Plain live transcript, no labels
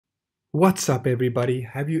What's up, everybody?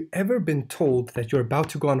 Have you ever been told that you're about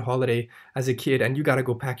to go on holiday as a kid and you gotta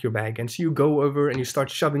go pack your bag? And so you go over and you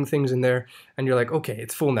start shoving things in there, and you're like, okay,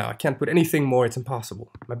 it's full now. I can't put anything more. It's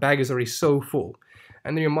impossible. My bag is already so full.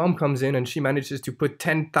 And then your mom comes in and she manages to put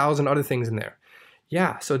 10,000 other things in there.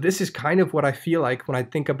 Yeah, so this is kind of what I feel like when I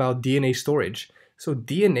think about DNA storage. So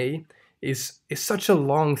DNA is such a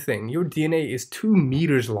long thing. Your DNA is 2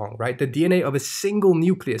 meters long, right? The DNA of a single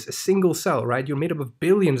nucleus, a single cell, right? You're made up of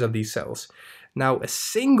billions of these cells. Now, a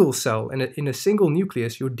single cell in a single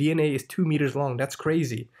nucleus, your DNA is 2 meters long. That's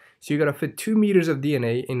crazy. So you gotta fit 2 meters of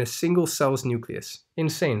DNA in a single cell's nucleus.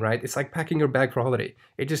 Insane, right? It's like packing your bag for a holiday.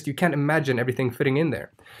 You can't imagine everything fitting in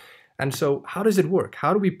there. And so how does it work?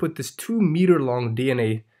 How do we put this 2 meter long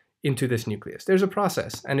DNA into this nucleus? There's a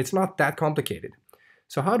process, and it's not that complicated.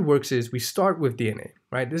 So how it works is we start with DNA,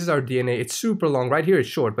 right? This is our DNA. It's super long. Right here it's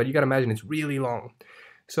short, but you gotta imagine it's really long.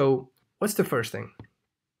 So what's the first thing?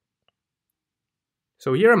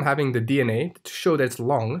 So here I'm having the DNA to show that it's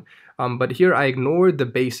long, but here I ignored the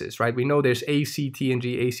bases, right? We know there's A, C, T, and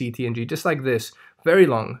G, A, C, T, and G, just like this, very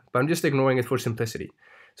long, but I'm just ignoring it for simplicity.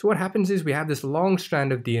 So what happens is we have this long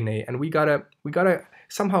strand of DNA, and we gotta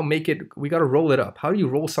somehow we gotta roll it up. How do you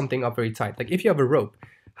roll something up very tight? Like if you have a rope,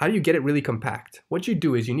 how do you get it really compact? What you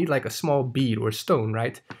do is you need like a small bead or a stone,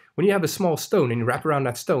 right? When you have a small stone and you wrap around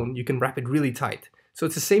that stone, you can wrap it really tight. So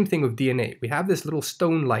it's the same thing with DNA. We have this little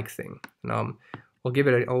stone-like thing. We'll give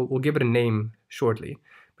it a name shortly.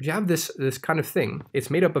 But you have this kind of thing. It's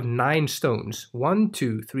made up of 9 stones. 1,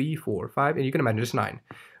 2, 3, 4, 5, and you can imagine just 9,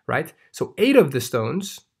 right? So 8 of the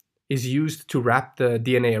stones is used to wrap the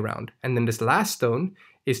DNA around. And then this last stone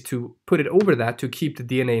is to put it over that to keep the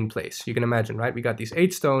DNA in place. You can imagine, right? We got these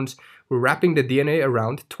 8 stones. We're wrapping the DNA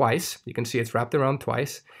around twice. You can see it's wrapped around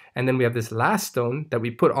twice. And then we have this last stone that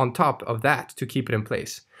we put on top of that to keep it in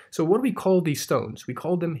place. So what do we call these stones? We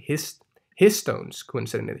call them histones,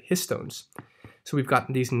 coincidentally, histones. So we've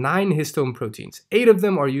got these 9 histone proteins. 8 of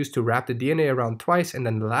them are used to wrap the DNA around twice, and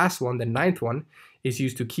then the last one, the 9th one, is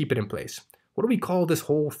used to keep it in place. What do we call this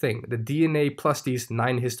whole thing, the DNA plus these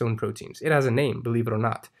 9 histone proteins? It has a name, believe it or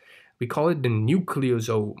not. We call it the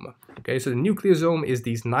nucleosome. Okay, so the nucleosome is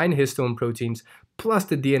these 9 histone proteins plus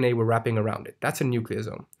the DNA we're wrapping around it. That's a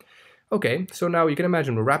nucleosome. Okay, so now you can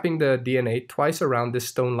imagine we're wrapping the DNA twice around this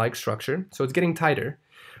stone-like structure, so it's getting tighter,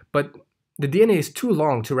 but the DNA is too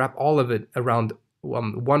long to wrap all of it around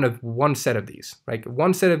one set of these. Like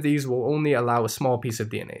one set of these will only allow a small piece of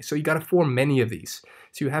DNA. So you got to form many of these.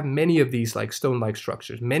 So you have many of these like stone-like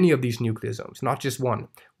structures, many of these nucleosomes, not just one.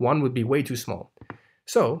 One would be way too small.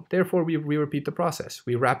 So therefore we repeat the process.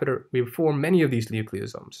 We form many of these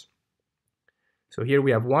nucleosomes. So here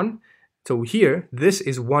we have one. So here, this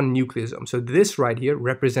is one nucleosome. So this right here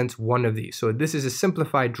represents one of these. So this is a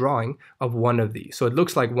simplified drawing of one of these. So it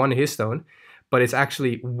looks like one histone, but it's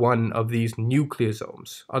actually one of these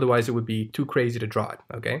nucleosomes. Otherwise, it would be too crazy to draw it,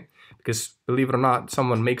 okay? Because believe it or not,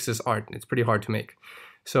 someone makes this art, and it's pretty hard to make.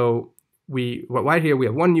 So right here, we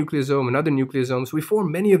have one nucleosome, another nucleosome. So we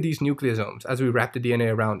form many of these nucleosomes as we wrap the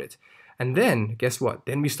DNA around it. And then, guess what?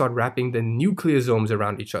 Then we start wrapping the nucleosomes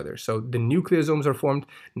around each other. So the nucleosomes are formed.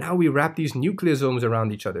 Now we wrap these nucleosomes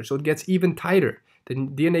around each other. So it gets even tighter. The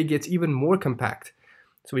DNA gets even more compact.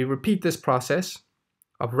 So we repeat this process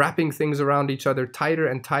of wrapping things around each other tighter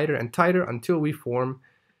and tighter and tighter until we form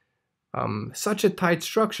such a tight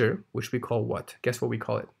structure, which we call what? Guess what we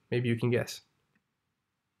call it? Maybe you can guess.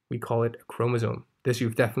 We call it a chromosome. This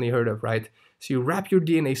you've definitely heard of, right? So you wrap your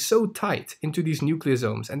DNA so tight into these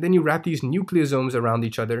nucleosomes, and then you wrap these nucleosomes around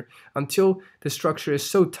each other until the structure is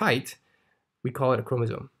so tight, we call it a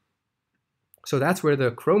chromosome. So that's what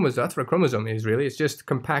a chromosome is, really. It's just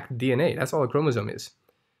compact DNA. That's all a chromosome is.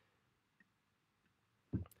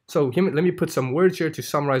 So let me put some words here to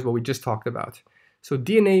summarize what we just talked about. So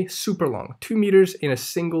DNA, super long, 2 meters in a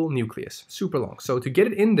single nucleus, super long. So to get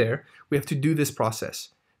it in there, we have to do this process.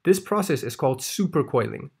 This process is called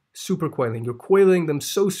supercoiling. Supercoiling. You're coiling them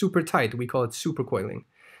so super tight, we call it supercoiling.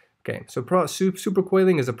 Okay, so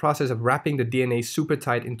supercoiling is a process of wrapping the DNA super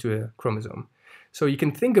tight into a chromosome. So you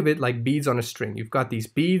can think of it like beads on a string. You've got these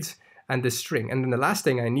beads and this string. And then the last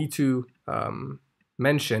thing I need to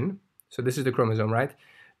mention, so this is the chromosome, right?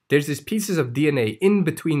 There's these pieces of DNA in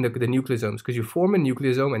between the nucleosomes, because you form a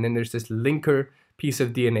nucleosome and then there's this linker piece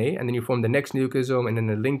of DNA, and then you form the next nucleosome and then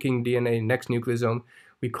the linking DNA, next nucleosome.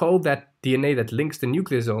 We call that DNA that links the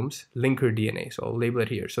nucleosomes linker DNA. So I'll label it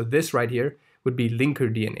here. So this right here would be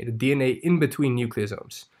linker DNA, the DNA in between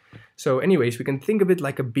nucleosomes. So anyways, we can think of it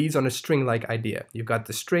like a beads on a string like idea. You've got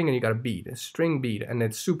the string and you got a bead, a string bead, and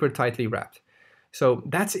it's super tightly wrapped. So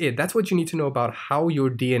that's it. That's what you need to know about how your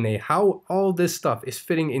DNA, how all this stuff is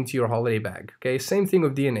fitting into your holiday bag. Okay, same thing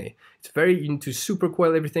with DNA. It's you need to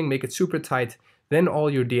supercoil everything, make it super tight, then all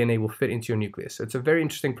your DNA will fit into your nucleus. So it's a very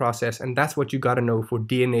interesting process, and that's what you got to know for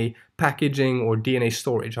DNA packaging or DNA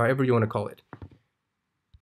storage, however you want to call it.